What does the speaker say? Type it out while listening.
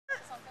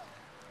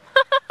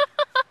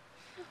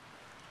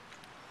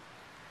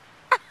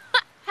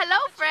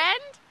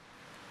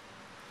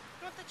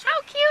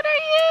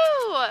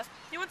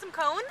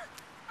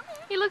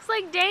looks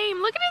like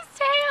Dame. Look at his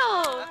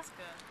tail. Oh, that's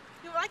good.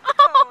 You like the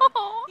cone.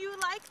 Oh. You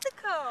like the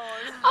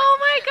cone. Oh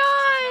my This is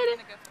god.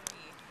 not gonna go for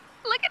me.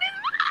 Look at his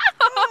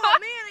mouth. Oh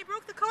man, I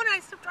broke the cone and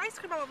I slipped ice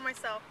cream all over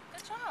myself.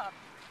 Good job.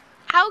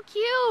 How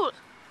cute.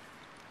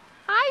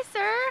 Hi,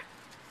 sir.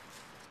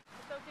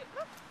 So cute.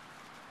 Look.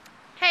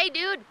 Hey,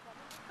 dude.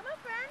 Come on,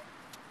 friend.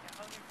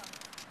 Yeah, oh, you're coming.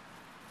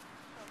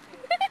 So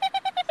cute.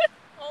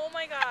 Oh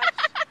my gosh.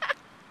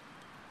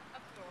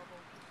 That's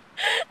adorable.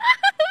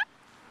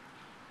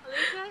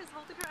 Alicia is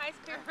holding her ice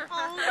cream.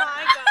 Oh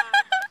my god.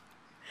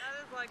 That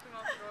is like the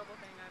most adorable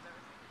thing I've ever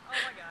seen. Oh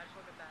my gosh,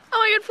 look at that. Oh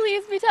my god,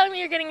 please be telling me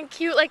you're getting a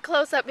cute, like,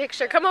 close-up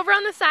picture. Come over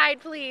on the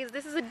side, please.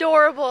 This is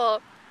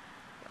adorable.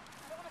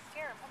 I don't want to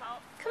scare him. Come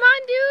out. Come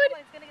on, dude.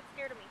 He's gonna get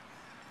scared of me.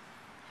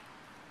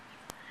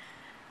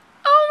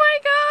 Oh my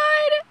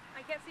god.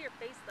 I can't see your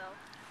face though.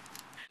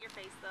 Your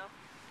face though.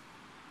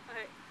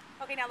 Okay.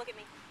 Okay, now look at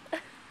me.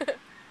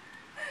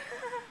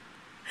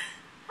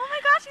 Oh my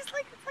gosh, he's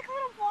like, it's like a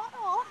little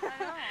bottle. I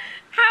know.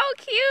 How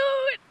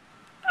cute.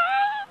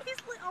 Oh.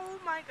 He's like, oh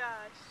my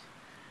gosh.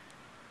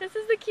 This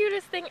is the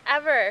cutest thing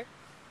ever.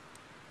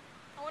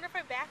 I wonder if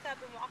I back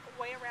up and walk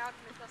way around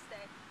and he'll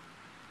stay.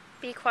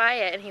 Be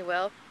quiet and he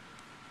will.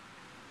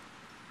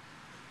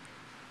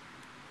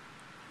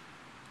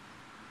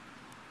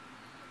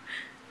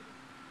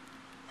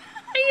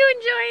 Are you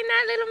enjoying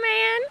that, little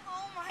man?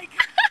 Oh my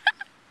god.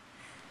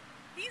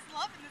 He's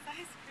loving this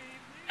ice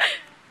cream.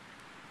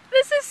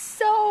 This is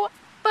so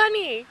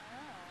funny.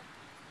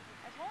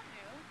 Oh. I told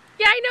you.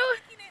 Yeah, I know.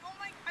 Oh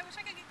my, I wish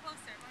I could get closer.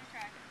 Let me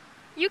try.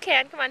 You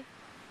can. Come on.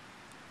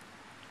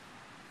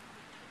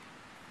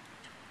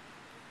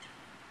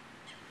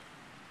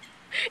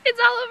 It's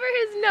all over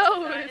his That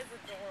nose. is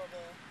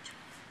adorable.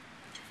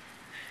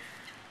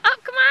 Oh,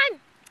 come on.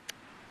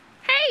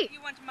 Hey.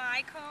 You want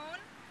my cone?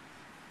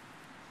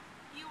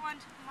 You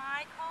want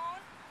my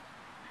cone?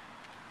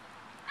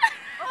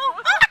 Oh,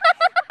 oh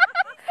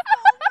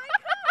my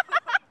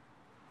god!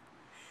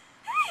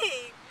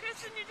 Hey,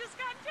 Kristen, you just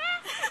got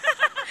jacked.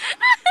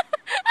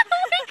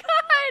 Oh my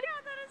god. Oh,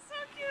 that is so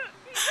cute.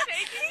 He's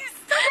shaking it.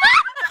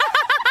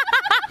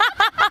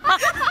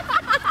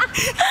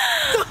 He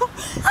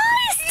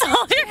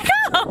stole your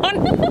cone!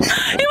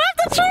 He left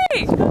the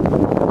tree!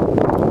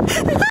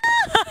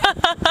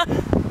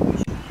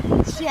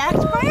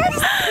 Jacked by us?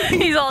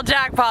 He's all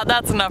jackpot,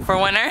 that's enough for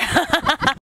winner.